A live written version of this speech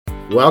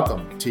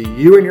Welcome to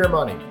You and Your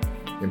Money,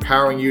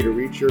 empowering you to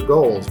reach your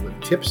goals with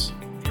tips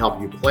to help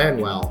you plan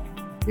well,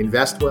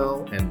 invest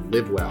well, and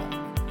live well.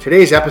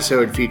 Today's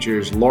episode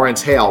features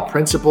Lawrence Hale,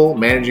 Principal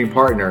Managing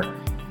Partner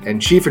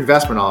and Chief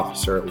Investment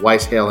Officer at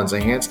Weiss Hale &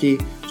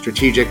 Zahansky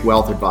Strategic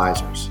Wealth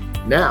Advisors.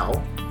 Now,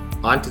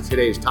 on to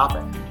today's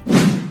topic.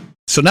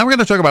 So now we're going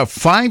to talk about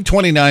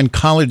 529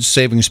 college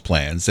savings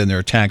plans and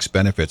their tax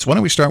benefits. Why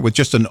don't we start with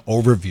just an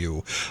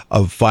overview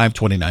of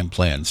 529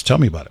 plans? Tell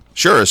me about it.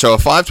 Sure. So a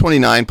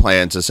 529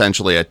 plan is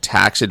essentially a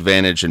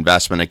tax-advantaged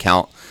investment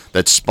account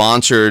that's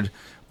sponsored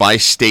by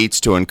states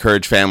to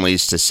encourage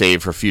families to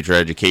save for future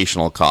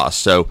educational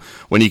costs. So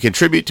when you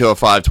contribute to a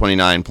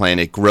 529 plan,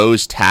 it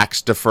grows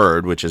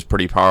tax-deferred, which is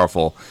pretty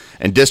powerful,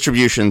 and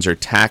distributions are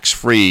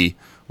tax-free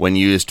when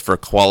used for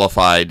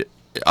qualified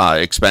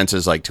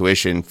expenses like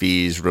tuition,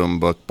 fees, room,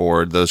 book,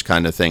 board, those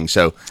kind of things.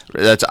 So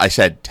I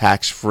said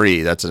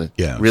tax-free. That's a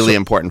really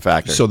important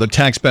factor. So the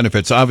tax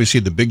benefits, obviously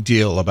the big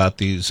deal about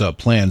these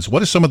plans.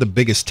 What are some of the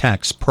biggest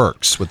tax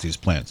perks with these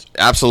plans?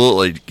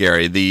 Absolutely,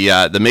 Gary.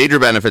 The major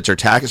benefits are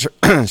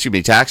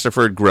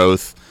tax-deferred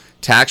growth,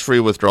 tax-free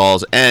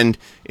withdrawals, and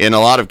in a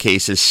lot of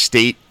cases,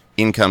 state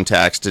income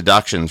tax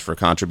deductions for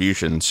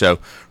contributions. So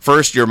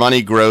first, your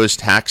money grows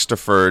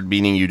tax-deferred,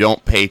 meaning you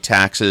don't pay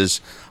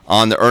taxes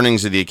on the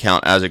earnings of the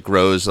account as it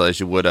grows, as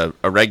you would a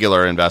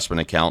regular investment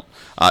account.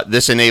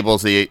 This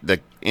enables the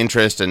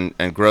interest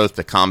and growth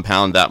to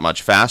compound that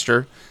much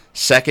faster.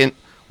 Second,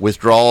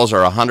 withdrawals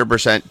are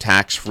 100%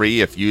 tax-free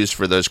if used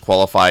for those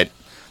qualified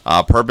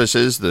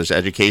purposes, those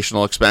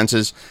educational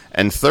expenses.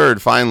 And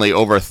third, finally,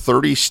 over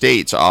 30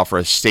 states offer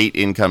a state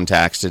income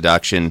tax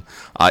deduction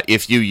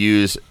if you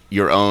use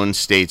your own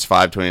state's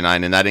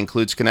 529, and that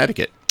includes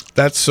Connecticut.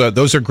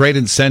 Those are great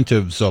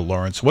incentives,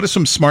 Lawrence. What are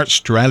some smart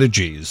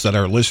strategies that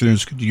our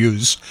listeners could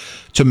use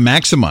to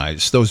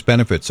maximize those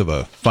benefits of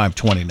a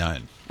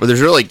 529? Well,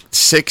 there's really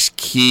 6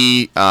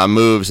 key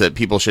moves that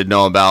people should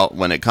know about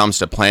when it comes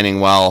to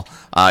planning well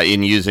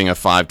in using a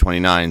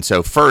 529.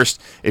 So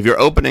first, if you're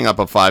opening up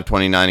a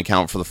 529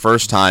 account for the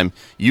first time,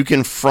 you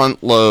can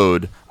front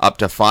load up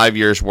to 5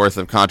 years worth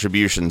of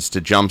contributions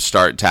to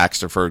jumpstart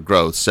tax-deferred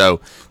growth.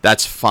 So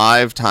that's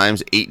 5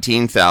 times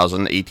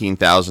 18,000.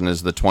 18,000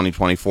 is the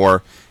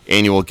 2024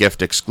 annual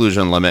gift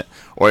exclusion limit,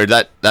 or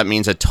that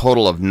means a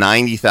total of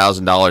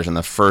 $90,000 in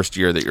the first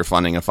year that you're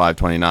funding a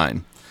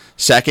 529.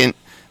 Second,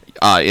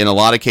 in a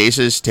lot of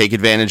cases, take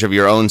advantage of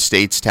your own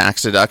state's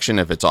tax deduction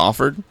if it's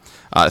offered.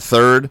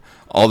 Third,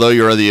 although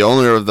you're the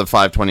owner of the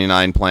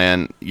 529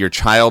 plan, your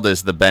child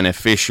is the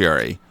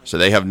beneficiary, so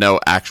they have no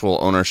actual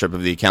ownership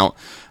of the account.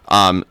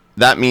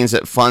 That means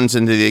that funds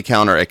into the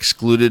account are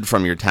excluded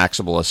from your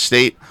taxable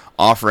estate,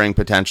 offering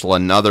potential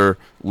another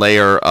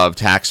layer of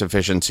tax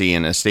efficiency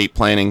in estate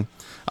planning.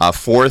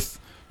 Fourth,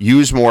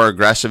 use more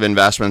aggressive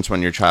investments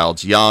when your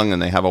child's young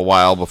and they have a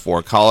while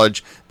before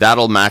college.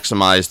 That'll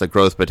maximize the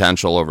growth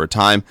potential over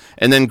time.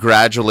 And then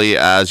gradually,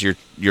 as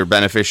your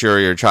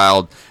beneficiary or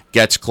child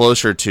gets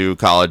closer to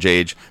college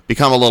age,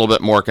 become a little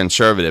bit more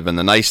conservative. And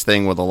the nice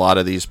thing with a lot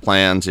of these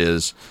plans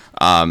is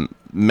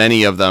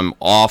many of them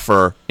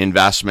offer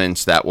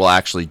investments that will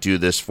actually do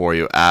this for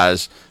you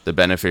as the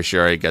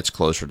beneficiary gets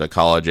closer to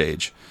college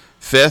age.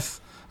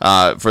 Fifth,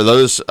 for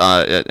those,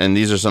 and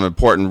these are some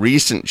important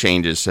recent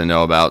changes to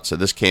know about, so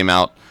this came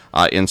out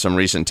in some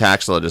recent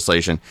tax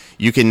legislation,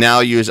 you can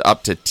now use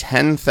up to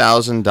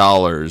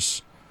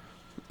 $10,000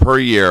 per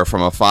year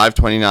from a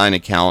 529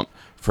 account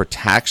for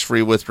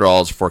tax-free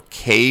withdrawals for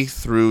K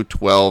through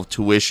 12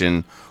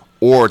 tuition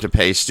or to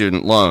pay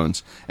student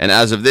loans. And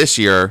as of this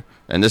year,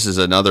 and this is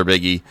another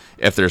biggie,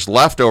 if there's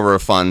leftover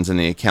funds in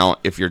the account,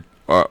 if your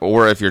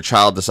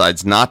child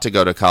decides not to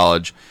go to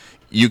college,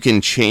 you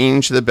can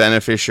change the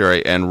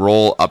beneficiary and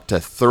roll up to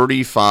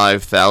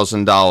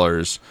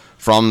 $35,000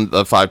 from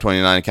the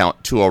 529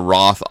 account to a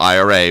Roth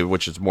IRA,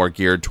 which is more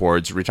geared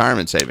towards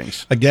retirement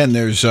savings. Again,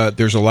 there's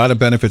a lot of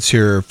benefits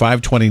here,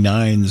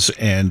 529s,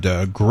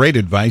 and great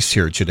advice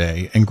here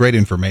today, and great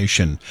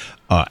information,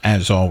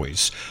 as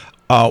always.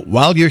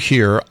 While you're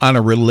here, on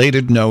a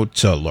related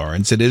note,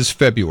 Lawrence, it is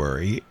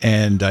February,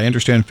 and I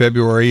understand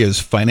February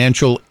is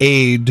Financial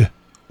Aid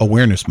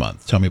Awareness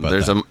Month. Tell me about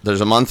that. There's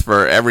a month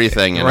for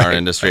everything in our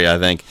industry, I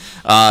think.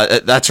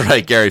 That's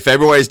right, Gary.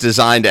 February is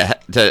designed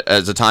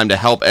as a time to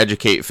help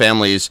educate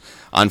families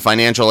on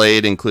financial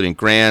aid, including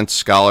grants,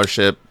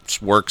 scholarships,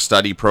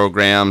 work-study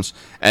programs,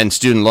 and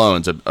student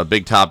loans, a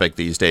big topic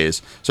these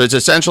days. So it's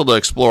essential to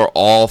explore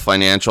all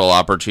financial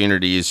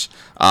opportunities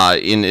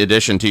in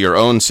addition to your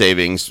own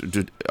savings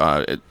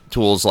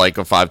tools like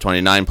a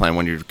 529 plan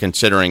when you're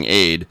considering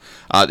aid.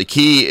 The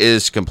key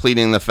is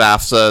completing the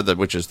FAFSA,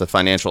 which is the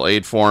financial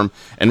aid form,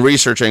 and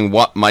researching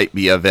what might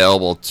be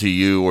available to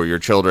you or your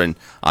children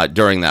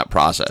during that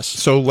process.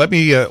 So let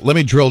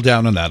me drill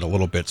down on that a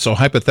little bit. So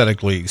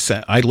hypothetically,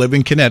 I live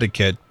in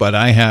Connecticut, but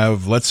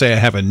let's say I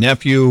have a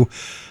nephew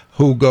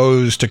who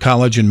goes to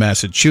college in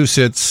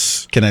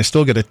Massachusetts. Can I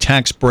still get a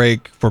tax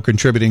break for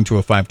contributing to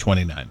a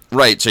 529?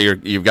 Right. So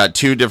you've got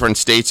two different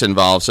states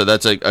involved. So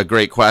that's a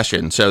great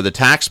question. So the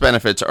tax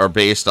benefits are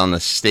based on the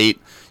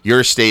state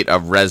your state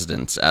of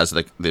residence as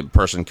the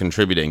person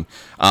contributing,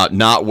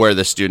 not where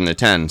the student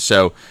attends.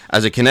 So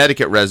as a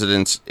Connecticut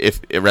resident,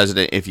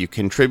 if you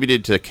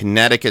contributed to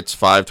Connecticut's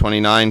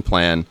 529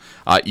 plan,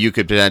 you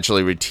could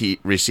potentially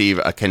receive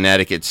a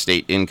Connecticut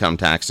state income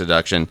tax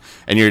deduction,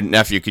 and your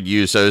nephew could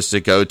use those to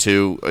go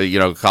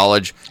to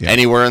college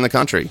anywhere in the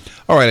country.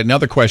 All right,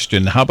 another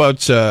question. How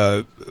about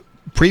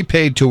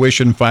prepaid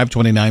tuition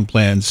 529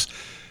 plans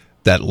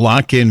that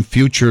lock in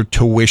future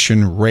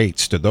tuition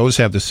rates? Do those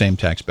have the same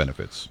tax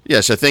benefits? Yeah,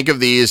 so think of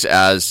these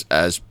as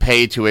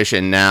pay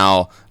tuition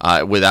now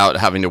without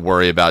having to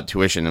worry about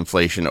tuition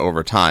inflation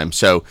over time.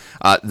 So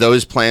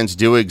those plans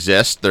do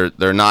exist.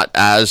 They're not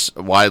as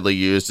widely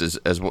used as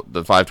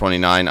the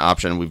 529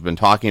 option we've been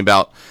talking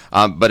about.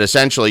 But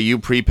essentially, you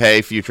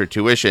prepay future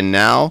tuition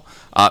now,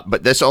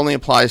 but this only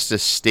applies to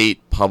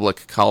state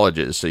public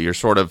colleges. So you're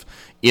sort of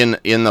in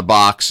the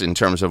box in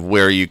terms of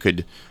where you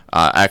could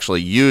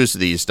actually use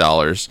these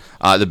dollars.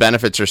 The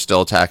benefits are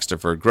still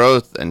tax-deferred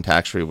growth and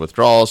tax-free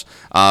withdrawals,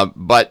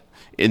 but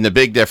the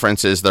big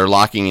difference is they're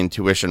locking in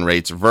tuition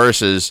rates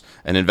versus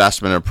an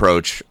investment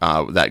approach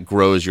that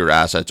grows your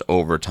assets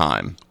over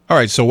time. All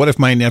right, so what if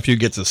my nephew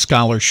gets a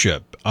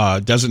scholarship,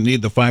 doesn't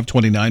need the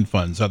 529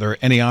 funds? Are there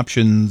any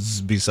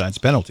options besides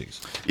penalties?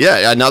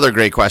 Yeah, another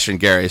great question,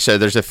 Gary. So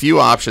there's a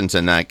few options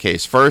in that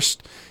case.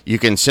 First, you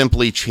can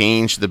simply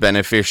change the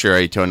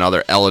beneficiary to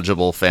another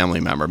eligible family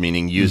member,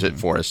 meaning use it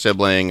for a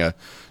sibling, a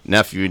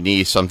nephew,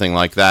 niece, something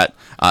like that.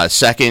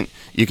 Second,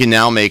 you can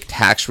now make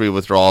tax-free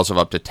withdrawals of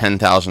up to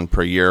 $10,000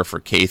 per year for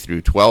K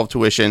through 12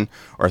 tuition.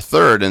 Or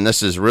third, and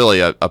this is really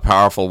a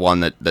powerful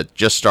one that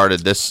just started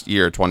this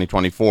year,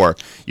 2024,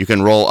 you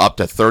can roll up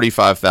to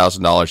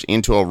 $35,000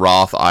 into a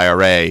Roth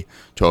IRA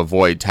to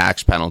avoid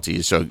tax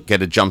penalties. So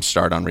get a jump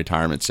start on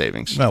retirement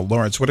savings. Well,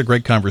 Lawrence, what a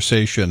great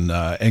conversation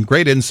and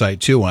great insight,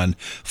 too, on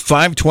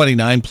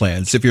 529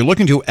 plans. If you're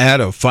looking to add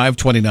a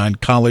 529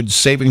 college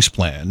savings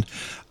plan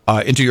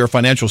into your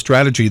financial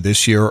strategy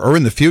this year or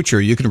in the future,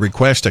 you can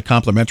request a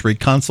complimentary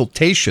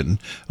consultation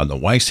on the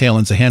Weiss, Hale &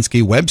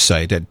 Zahansky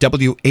website at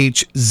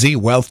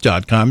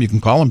whzwealth.com. You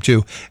can call them,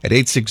 too, at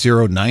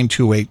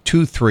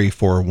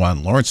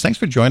 860-928-2341. Lawrence, thanks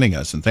for joining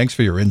us, and thanks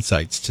for your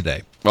insights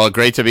today. Well,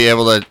 great to be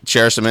able to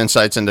share some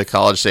insights into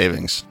college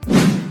savings.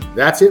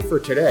 That's it for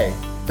today.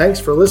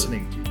 Thanks for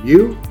listening to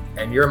You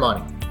and Your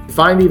Money.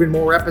 Find even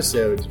more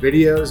episodes,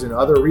 videos, and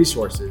other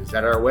resources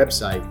at our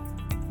website,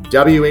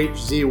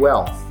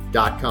 whzwealth.com.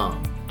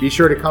 Be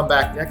sure to come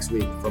back next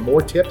week for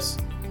more tips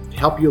to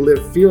help you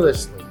live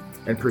fearlessly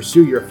and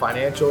pursue your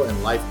financial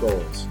and life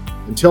goals.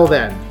 Until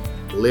then,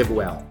 live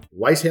well.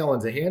 Weiss, Hale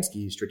 &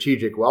 Zahansky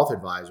Strategic Wealth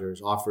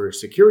Advisors offers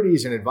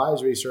securities and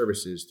advisory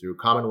services through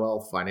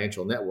Commonwealth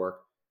Financial Network,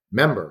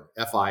 member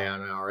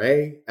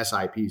FINRA,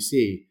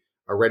 SIPC,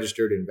 a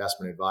registered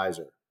investment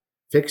advisor.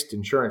 Fixed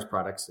insurance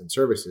products and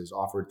services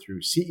offered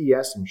through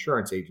CES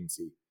Insurance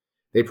Agency.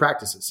 They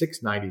practice at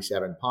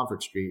 697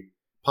 Pomfret Street,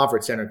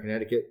 Pomfret Center,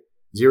 Connecticut,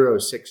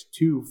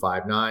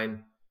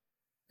 06259,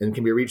 and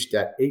can be reached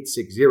at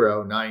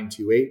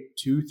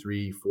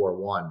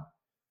 860-928-2341.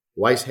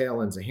 Weiss, Hale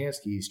 &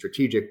 Zahansky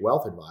Strategic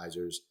Wealth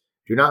Advisors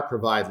do not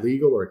provide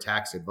legal or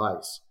tax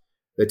advice.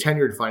 The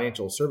tenured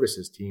financial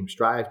services team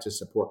strives to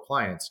support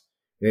clients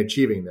in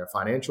achieving their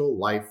financial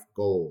life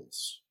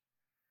goals.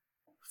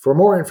 For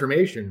more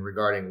information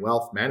regarding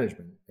wealth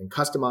management and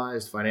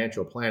customized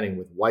financial planning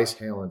with Weiss,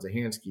 Hale &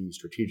 Zahansky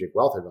Strategic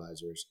Wealth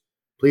Advisors,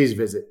 please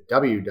visit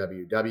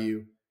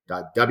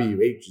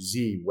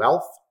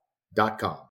www.whzwealth.com.